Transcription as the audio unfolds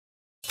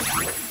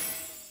Hello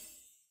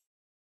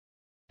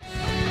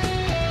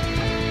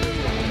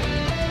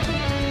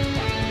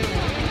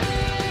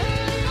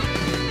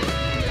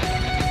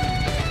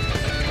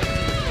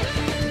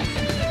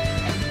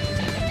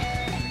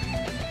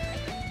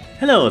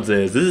out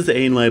there, this is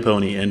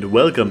AnYPony and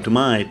welcome to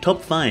my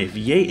top 5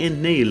 yay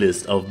and nay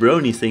list of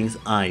Brony things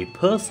I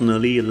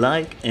personally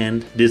like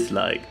and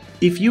dislike.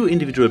 If your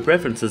individual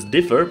preferences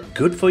differ,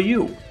 good for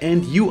you!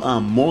 And you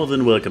are more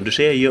than welcome to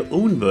share your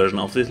own version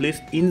of this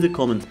list in the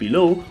comments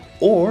below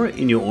or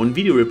in your own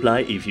video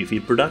reply if you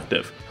feel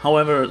productive.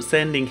 However,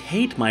 sending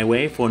hate my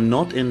way for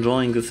not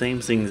enjoying the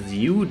same things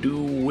you do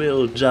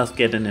will just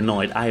get an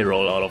annoyed eye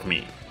roll out of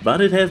me.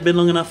 But it has been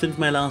long enough since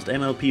my last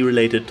MLP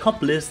related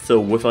top list, so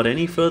without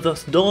any further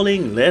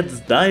stalling, let's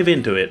dive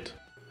into it.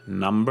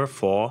 Number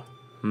 4.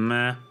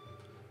 Meh.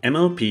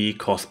 MLP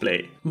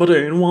cosplay. But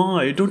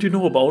why? Don't you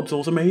know about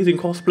those amazing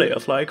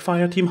cosplayers like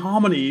Fireteam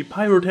Harmony,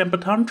 Pyro Temper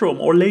Tantrum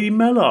or Lady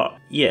Mella?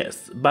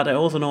 Yes, but I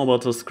also know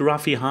about those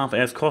scruffy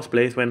half-ass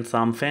cosplays when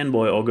some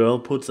fanboy or girl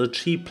puts a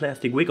cheap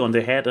plastic wig on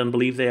their head and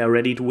believes they are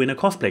ready to win a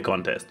cosplay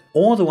contest.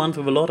 Or the ones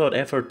with a lot of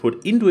effort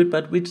put into it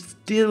but which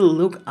still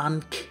look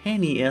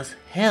uncanny as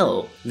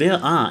hell. There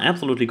are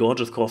absolutely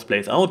gorgeous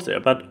cosplays out there,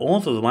 but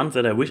also the ones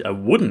that I wish I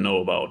wouldn't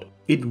know about.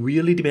 It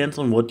really depends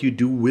on what you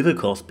do with a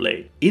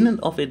cosplay. In and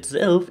of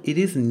itself, it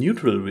is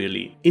neutral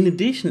really. In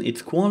addition,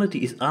 its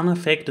quality is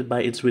unaffected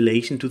by its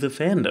relation to the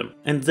fandom.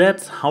 And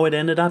that's how it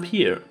ended up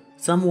here.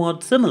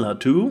 Somewhat similar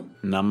to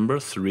number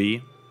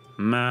 3.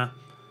 Meh.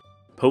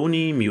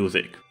 Pony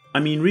music. I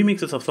mean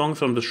remixes of songs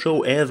from the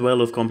show as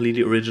well as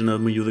completely original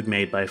music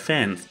made by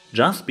fans.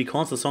 Just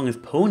because the song is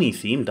pony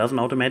themed doesn't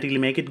automatically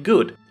make it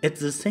good. At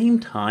the same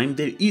time,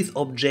 there is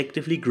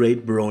objectively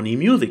great Brony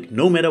music,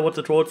 no matter what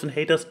the trolls and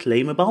haters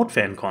claim about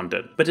fan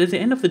content. But at the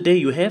end of the day,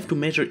 you have to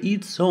measure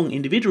each song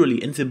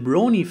individually, and the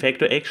Brony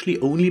factor actually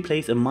only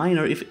plays a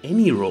minor if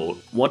any role.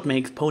 What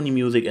makes pony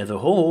music as a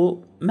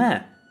whole,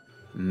 meh.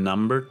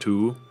 Number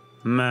 2.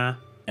 Meh.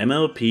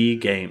 MLP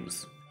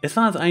games. As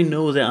far as I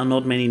know, there are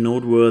not many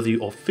noteworthy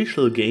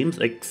official games,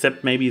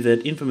 except maybe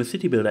that infamous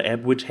city builder app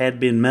which had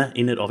been meh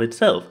in and of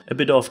itself. A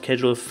bit of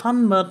casual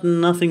fun, but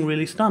nothing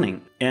really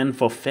stunning. And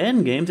for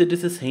fan games it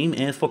is the same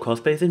as for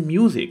cosplays and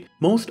music.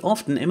 Most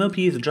often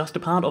MLP is just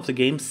a part of the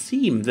game's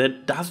theme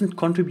that doesn't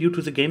contribute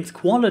to the game's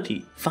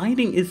quality.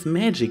 Fighting is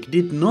Magic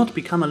did not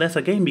become a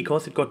lesser game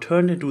because it got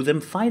turned into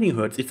Them Fighting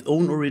Hurts, its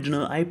own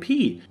original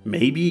IP.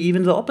 Maybe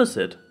even the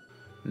opposite.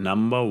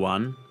 Number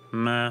 1.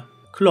 Meh.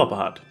 Clop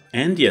art.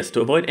 And yes,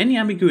 to avoid any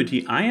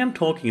ambiguity, I am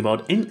talking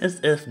about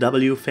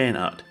NSFW fan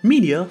art.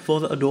 Media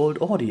for the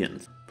adult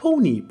audience.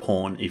 Pony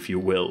porn, if you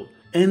will.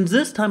 And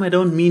this time I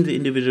don't mean the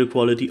individual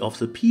quality of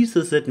the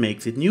pieces that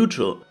makes it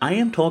neutral. I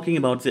am talking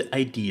about the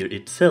idea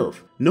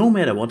itself. No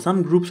matter what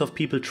some groups of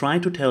people try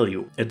to tell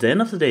you, at the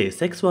end of the day,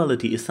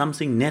 sexuality is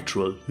something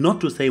natural, not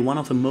to say one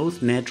of the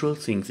most natural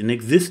things in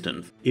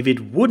existence. If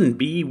it wouldn't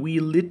be, we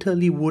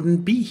literally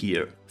wouldn't be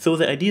here. So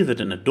the idea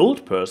that an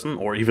adult person,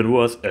 or even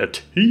worse, a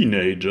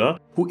teenager,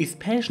 who is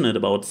passionate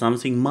about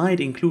something might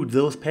include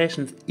those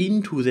passions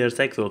into their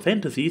sexual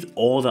fantasies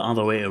or the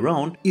other way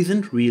around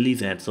isn't really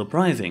that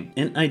surprising.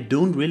 And I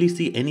don't really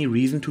see any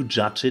reason to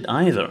judge it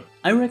either.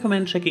 I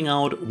recommend checking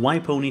out Why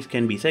Ponies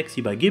Can Be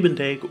Sexy by Give and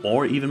Take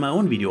or even my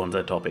own video on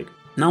that topic.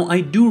 Now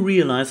I do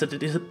realize that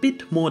it is a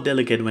bit more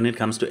delicate when it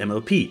comes to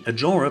MLP, a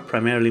genre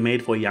primarily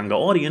made for a younger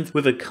audience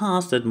with a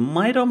cast that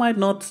might or might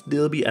not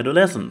still be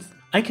adolescents.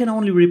 I can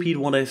only repeat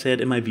what I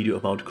said in my video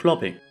about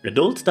clopping.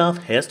 Adult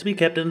stuff has to be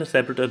kept in the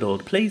separate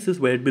adult places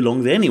where it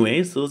belongs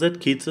anyway, so that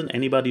kids and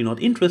anybody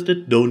not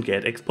interested don't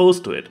get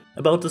exposed to it.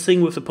 About the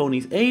thing with the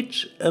pony's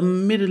age,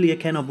 admittedly a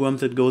can of worms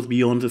that goes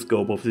beyond the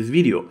scope of this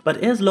video. But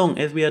as long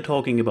as we are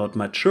talking about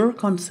mature,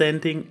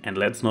 consenting, and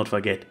let's not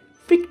forget,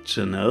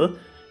 fictional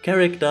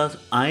characters,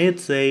 I'd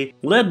say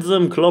let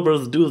them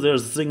clobbers do their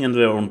thing in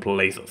their own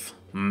places.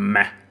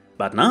 Meh.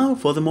 But now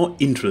for the more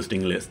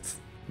interesting lists.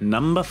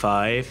 Number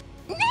 5.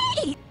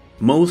 Neigh!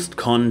 Most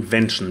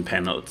convention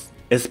panels.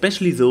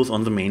 Especially those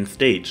on the main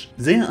stage.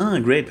 There are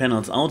great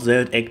panels out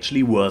there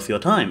actually worth your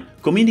time.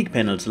 Comedic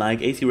panels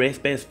like AC Ray's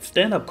Best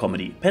Stand-Up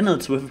Comedy,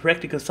 panels with a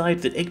practical side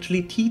that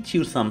actually teach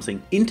you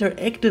something,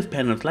 interactive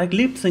panels like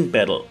Lip Sync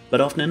Battle.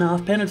 But often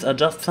enough, panels are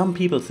just some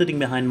people sitting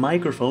behind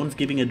microphones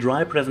giving a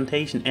dry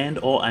presentation and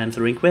or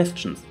answering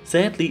questions.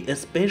 Sadly,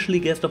 especially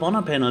guest of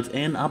honor panels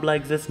end up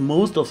like this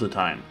most of the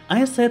time.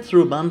 I sat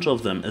through a bunch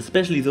of them,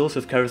 especially those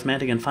with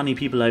charismatic and funny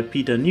people like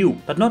Peter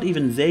New, but not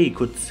even they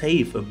could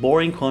save a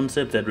boring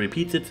concept that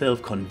repeats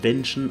itself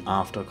convention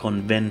after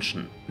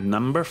convention.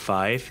 Number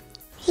 5.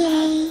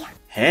 Yay!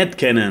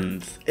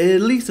 Headcanons.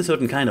 At least a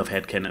certain kind of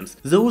headcanons.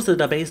 Those that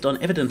are based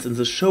on evidence in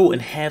the show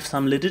and have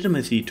some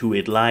legitimacy to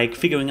it, like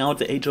figuring out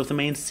the age of the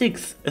main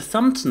six,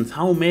 assumptions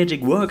how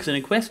magic works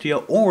in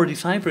Equestria, or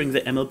deciphering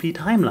the MLP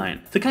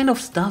timeline. The kind of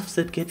stuff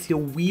that gets your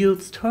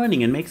wheels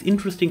turning and makes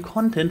interesting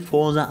content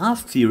for the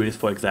Ask series,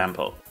 for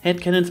example.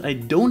 Headcanons I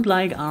don't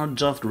like are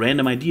just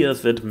random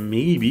ideas that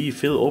maybe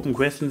fill open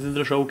questions in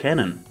the show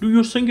canon. Do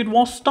you think it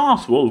was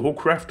Starswell who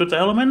crafted the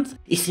elements?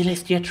 Is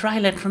Celestia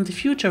Trilite from the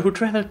future who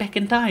traveled back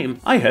in time?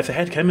 I have a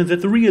headcanon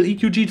that the real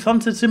EQG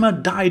Sunset Simmer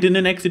died in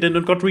an accident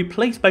and got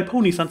replaced by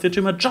Pony Sunset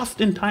Simmer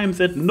just in time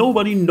that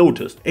nobody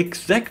noticed.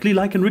 Exactly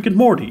like in Rick and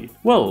Morty.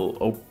 Well,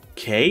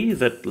 okay,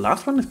 that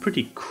last one is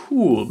pretty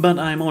cool, but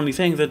I'm only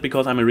saying that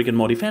because I'm a Rick and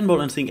Morty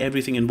fanboy and think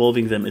everything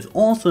involving them is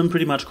awesome,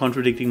 pretty much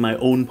contradicting my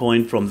own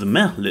point from the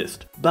meh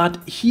list.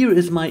 But here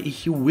is my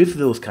issue with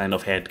those kind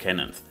of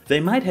headcanons. They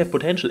might have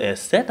potential as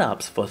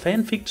setups for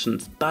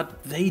fanfictions,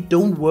 but they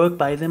don't work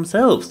by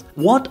themselves.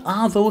 What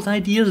are those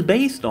ideas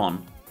based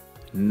on?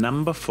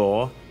 Number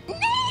 4.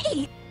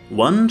 Neigh!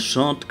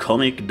 One-shot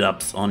comic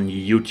dubs on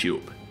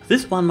YouTube.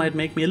 This one might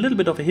make me a little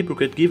bit of a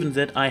hypocrite given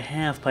that I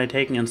have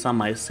partaken in some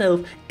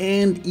myself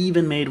and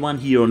even made one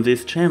here on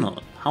this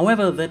channel.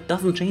 However, that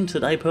doesn't change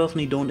that I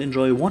personally don't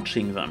enjoy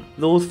watching them.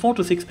 Those 4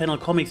 to 6 panel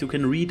comics you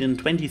can read in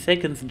 20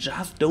 seconds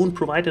just don't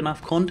provide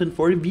enough content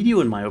for a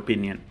video in my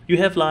opinion. You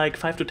have like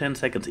 5 to 10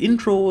 seconds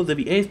intro, the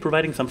VA is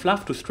providing some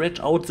fluff to stretch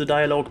out the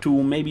dialogue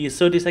to maybe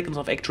 30 seconds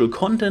of actual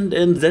content,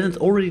 and then it's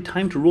already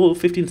time to roll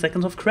 15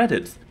 seconds of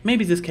credits.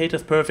 Maybe this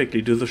caters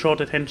perfectly to the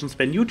short attention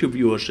span YouTube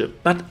viewership,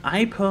 but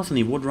I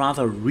personally would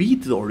rather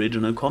read the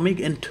original comic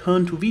and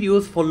turn to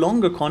videos for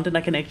longer content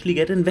I can actually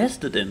get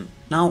invested in.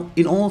 Now,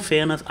 in all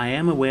fairness, I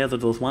am aware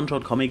that those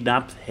one-shot comic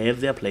dubs have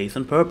their place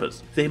and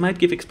purpose. They might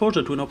give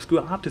exposure to an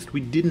obscure artist we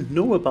didn't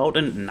know about,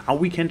 and now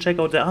we can check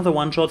out their other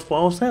one-shots for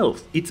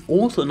ourselves. It's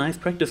also a nice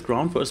practice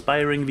ground for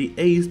aspiring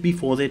VAs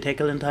before they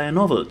tackle entire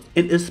novels.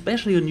 And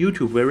especially on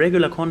YouTube, where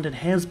regular content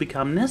has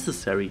become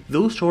necessary,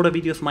 those shorter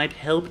videos might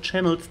help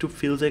channels to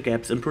fill their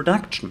gaps in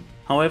production.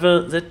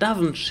 However, that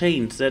doesn't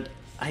change that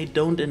I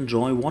don't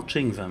enjoy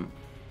watching them.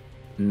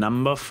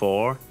 Number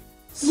 4.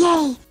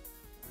 Yay!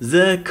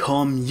 The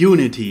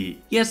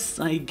community. Yes,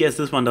 I guess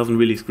this one doesn't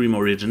really scream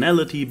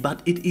originality,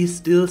 but it is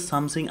still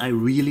something I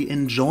really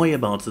enjoy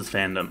about this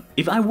fandom.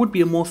 If I would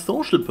be a more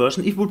social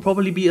person, it would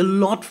probably be a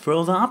lot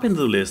further up in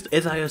the list,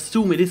 as I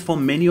assume it is for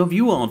many of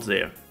you out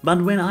there.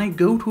 But when I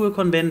go to a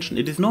convention,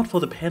 it is not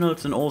for the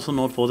panels and also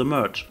not for the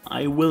merch.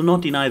 I will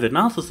not deny that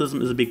narcissism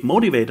is a big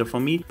motivator for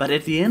me, but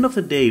at the end of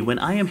the day, when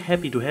I am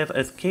happy to have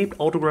escaped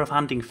autograph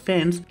hunting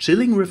fans,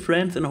 chilling with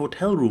friends in a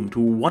hotel room to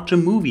watch a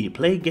movie,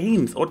 play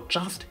games or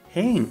just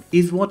hang,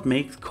 is what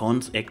makes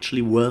cons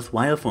actually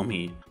worthwhile for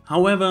me.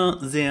 However,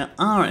 there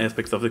are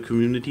aspects of the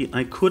community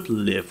I could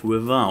live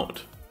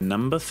without.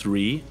 Number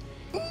 3.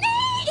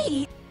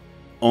 Neigh!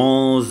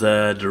 All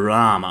the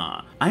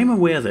drama. I'm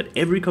aware that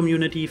every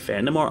community,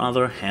 fandom or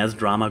other, has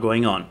drama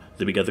going on.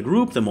 The bigger the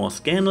group, the more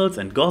scandals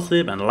and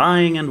gossip and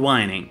lying and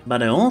whining.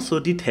 But I also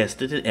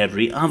detest it in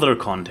every other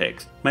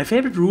context. My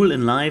favorite rule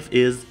in life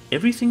is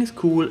everything is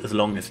cool as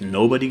long as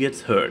nobody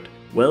gets hurt.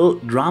 Well,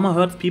 drama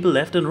hurts people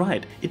left and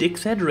right. It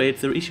exaggerates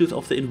the issues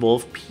of the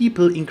involved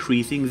people,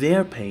 increasing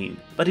their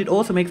pain. But it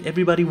also makes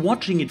everybody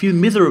watching it feel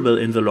miserable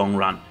in the long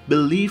run.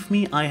 Believe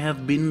me, I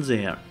have been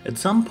there. At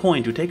some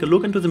point you take a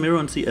look into the mirror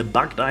and see a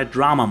bugged-eyed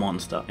drama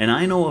monster, and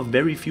I know of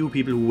very few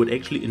people who would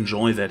actually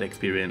enjoy that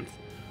experience.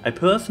 I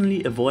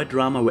personally avoid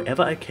drama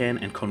wherever I can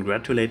and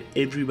congratulate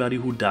everybody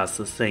who does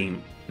the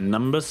same.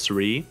 Number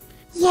 3.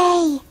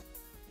 Yay!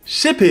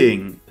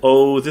 Shipping!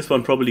 Oh, this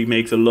one probably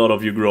makes a lot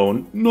of you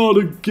groan. Not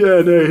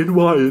again,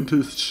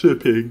 AnYPony's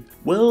shipping.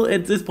 Well,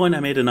 at this point I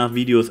made enough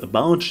videos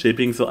about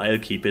shipping, so I'll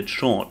keep it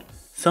short.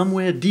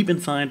 Somewhere deep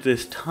inside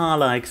this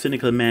tar-like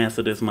cynical mass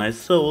that is my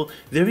soul,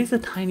 there is a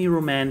tiny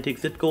romantic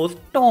that goes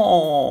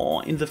 "Daw"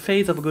 in the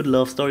face of a good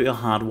love story or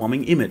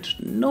heartwarming image,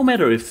 no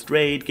matter if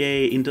straight,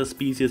 gay,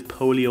 interspecies,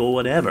 poly or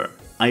whatever.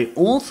 I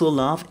also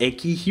love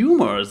ecky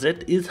humor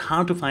that is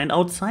hard to find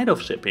outside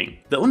of shipping.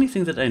 The only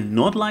thing that I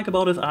not like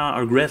about it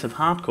are aggressive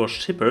hardcore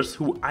shippers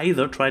who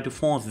either try to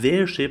force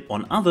their ship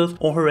on others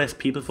or harass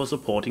people for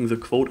supporting the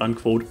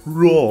quote-unquote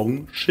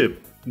wrong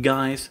ship.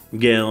 Guys,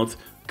 girls,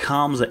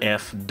 calm the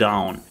F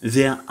down.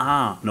 There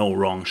are no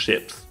wrong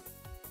ships.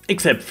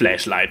 Except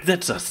Flashlight,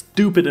 that's just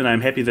stupid, and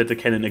I'm happy that the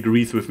canon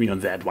agrees with me on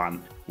that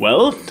one.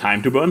 Well,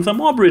 time to burn some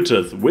more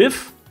bridges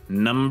with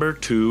number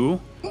 2.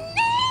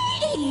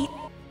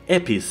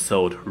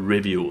 Episode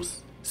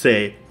reviews.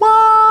 Say,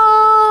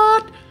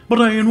 what? But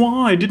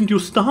AnY, didn't you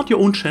start your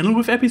own channel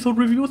with episode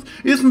reviews?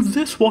 Isn't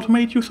this what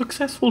made you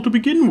successful to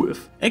begin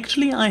with?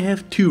 Actually, I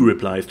have 2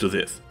 replies to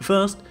this.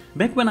 First,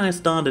 back when I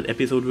started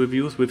episode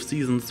reviews with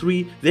season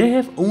 3, there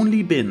have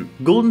only been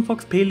Golden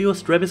Fox, Paleo,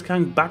 Travis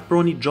Kang, Bug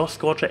Brony, Josh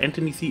Scorcher,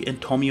 Anthony C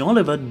and Tommy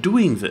Oliver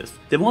doing this.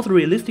 There was a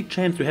realistic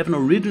chance to have an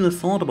original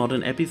thought about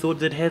an episode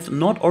that has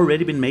not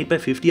already been made by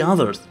 50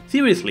 others.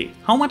 Seriously,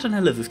 how much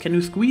analysis can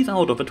you squeeze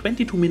out of a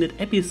 22-minute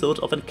episode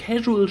of a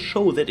casual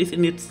show that is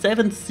in its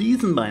 7th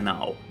season by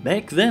now?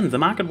 Back then, the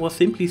market was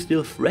simply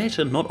still fresh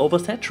and not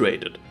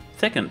oversaturated.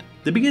 Second,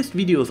 the biggest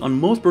videos on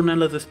most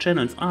Bronyanalysis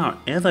channels are,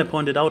 as I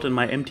pointed out in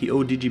my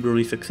MTO DG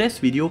Brony success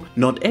video,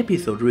 not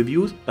episode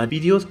reviews, but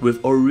videos with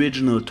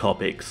original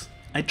topics.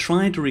 I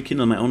tried to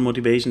rekindle my own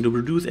motivation to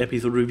produce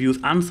episode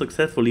reviews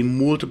unsuccessfully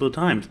multiple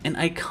times, and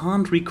I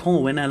can't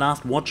recall when I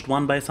last watched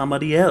one by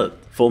somebody else.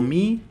 For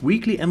me,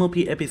 weekly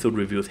MLP episode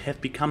reviews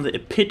have become the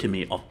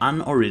epitome of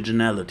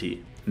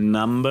unoriginality.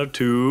 Number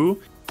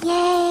 2.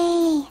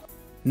 Yay!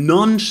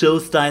 Non-show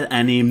style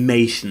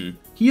animation.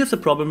 Here's the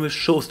problem with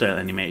show style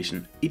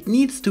animation. It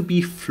needs to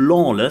be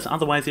flawless,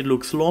 otherwise it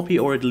looks sloppy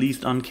or at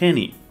least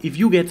uncanny. If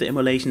you get the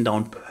emulation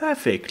down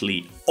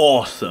perfectly,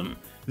 awesome.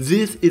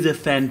 This is a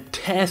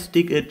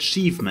fantastic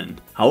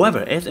achievement. However,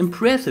 as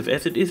impressive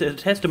as it is a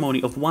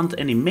testimony of one's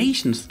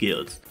animation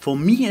skills, for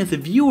me as a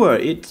viewer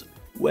it,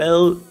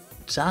 well,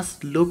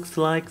 just looks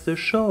like the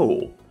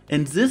show.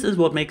 And this is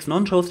what makes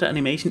non-show style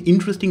animation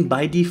interesting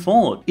by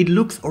default. It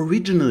looks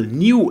original,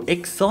 new,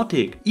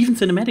 exotic. Even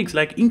cinematics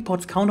like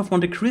Inkpot's Count of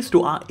Monte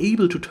Cristo are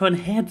able to turn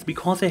heads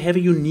because they have a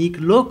unique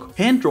look.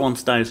 Hand-drawn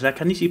styles like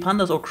Kanishi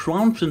Pandas or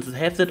Crown Princes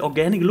have that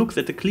organic look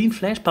that the clean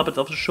flash puppets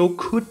of the show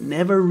could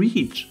never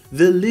reach.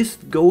 The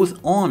list goes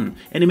on.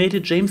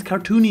 Animated James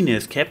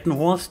cartooniness, Captain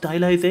Horse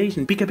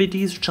stylization, Pika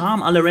Petit's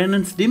charm a la Ren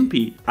and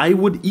Stimpy. I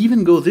would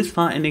even go this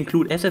far and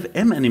include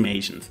SFM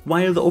animations.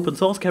 While the open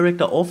source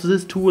character of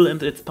this tool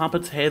and its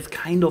puppets has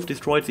kind of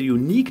destroyed the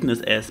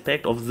uniqueness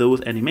aspect of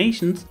those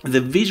animations, the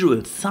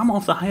visuals some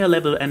of the higher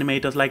level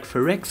animators like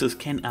Phyrexis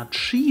can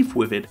achieve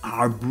with it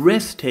are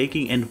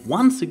breathtaking and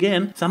once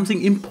again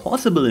something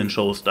impossible in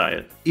show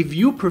style. If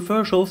you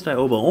prefer show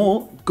style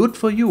overall, good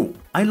for you.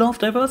 I love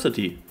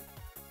diversity.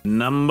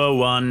 Number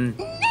 1.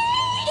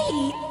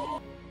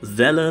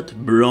 Zealot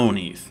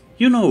Bronies.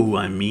 You know who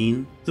I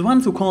mean. The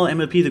ones who call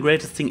MLP the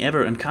greatest thing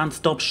ever and can't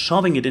stop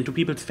shoving it into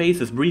people's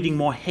faces, breeding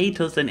more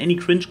haters than any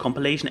cringe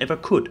compilation ever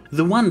could.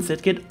 The ones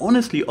that get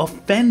honestly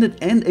offended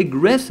and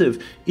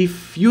aggressive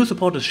if you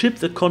support a ship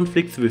that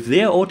conflicts with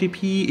their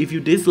OTP, if you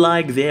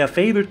dislike their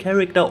favorite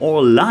character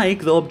or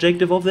like the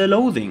objective of their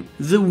loathing.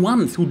 The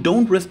ones who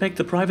don't respect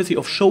the privacy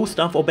of show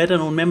staff or better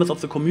known members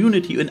of the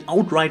community and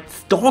outright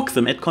stalk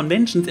them at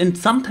conventions and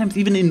sometimes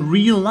even in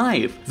real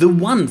life. The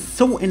ones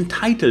so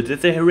entitled that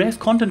they harass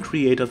content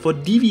creators for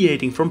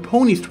deviating from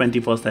ponies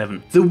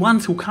 24/7. The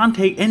ones who can't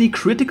take any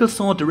critical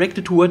thought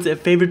directed towards their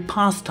favorite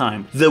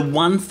pastime. The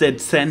ones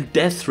that send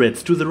death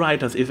threats to the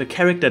writers if a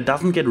character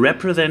doesn't get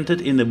represented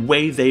in the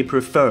way they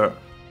prefer.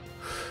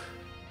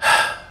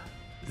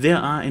 There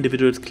are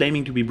individuals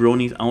claiming to be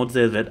bronies out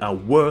there that are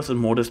worse and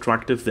more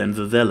destructive than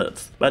the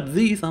zealots. But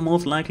these are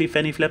most likely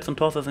fanny flaps and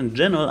tossers in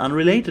general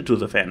unrelated to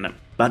the fandom.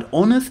 But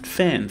honest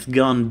fans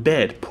gone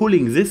bad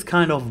pulling this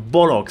kind of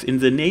bollocks in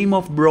the name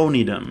of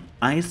bronydom,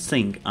 I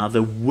think are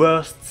the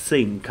worst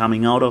thing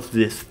coming out of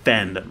this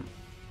fandom.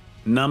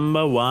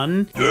 Number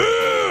 1.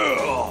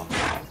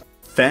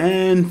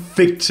 Fan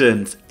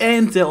fictions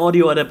and their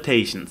audio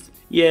adaptations.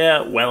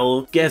 Yeah,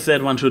 well, guess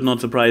that one should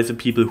not surprise the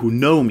people who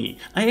know me.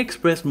 I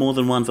expressed more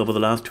than once over the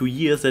last 2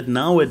 years that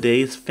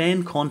nowadays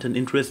fan content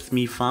interests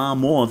me far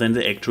more than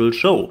the actual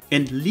show,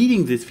 and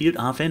leading this field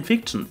are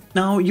fanfictions.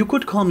 Now, you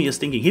could call me a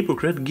stinking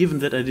hypocrite given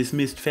that I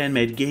dismissed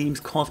fan-made games,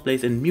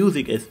 cosplays and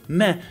music as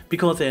meh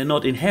because they are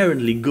not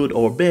inherently good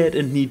or bad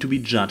and need to be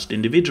judged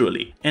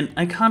individually. And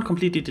I can't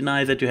completely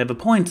deny that you have a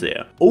point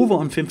there. Over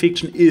on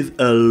fanfiction is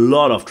a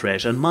lot of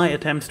trash and my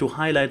attempts to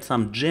highlight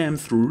some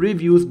gems through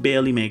reviews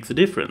barely makes a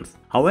difference.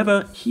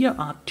 However, here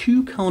are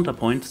 2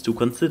 counterpoints to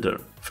consider.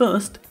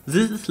 First,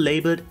 this is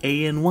labeled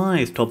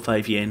ANY's top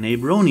 5 Yay and Neigh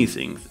Brony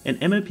things, and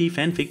MLP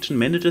fanfiction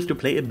manages to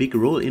play a big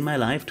role in my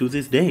life to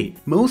this day.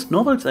 Most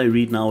novels I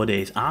read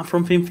nowadays are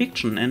from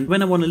fanfiction, and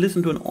when I want to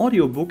listen to an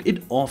audiobook,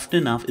 it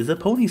often enough is a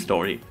pony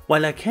story.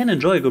 While I can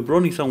enjoy a good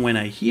brony song when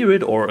I hear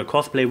it or a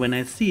cosplay when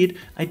I see it,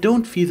 I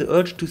don't feel the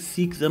urge to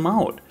seek them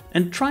out.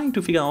 And trying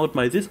to figure out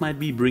why this might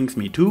be brings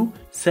me to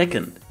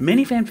second.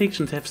 Many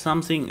fanfictions have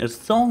something a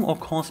song or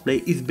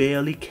cosplay is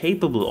barely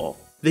capable of.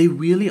 They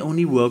really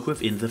only work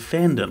within the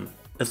fandom.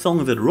 A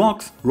song that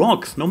rocks,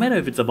 rocks, no matter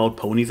if it's about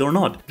ponies or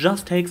not.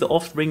 Just take the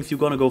Offspring's You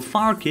Gonna Go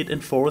Far Kid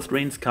and Forest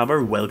Rain's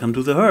cover Welcome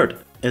to the Herd.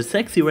 A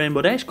sexy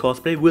Rainbow Dash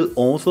cosplay will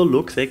also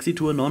look sexy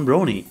to a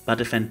non-brony, but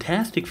a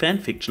fantastic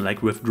fanfiction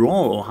like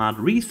Withdrawal or Hard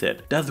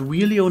Reset does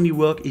really only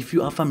work if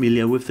you are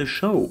familiar with the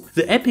show.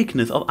 The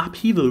epicness of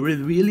upheaval will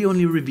really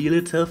only reveal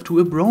itself to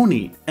a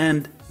brony.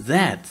 And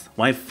that's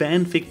why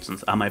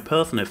fanfictions are my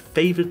personal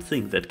favorite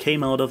thing that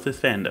came out of this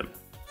fandom.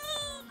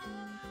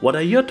 What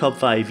are your top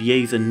 5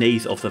 yays and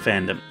nays of the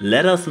fandom?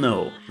 Let us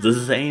know. This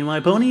is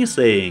AnYPony's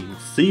saying,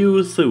 see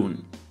you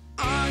soon.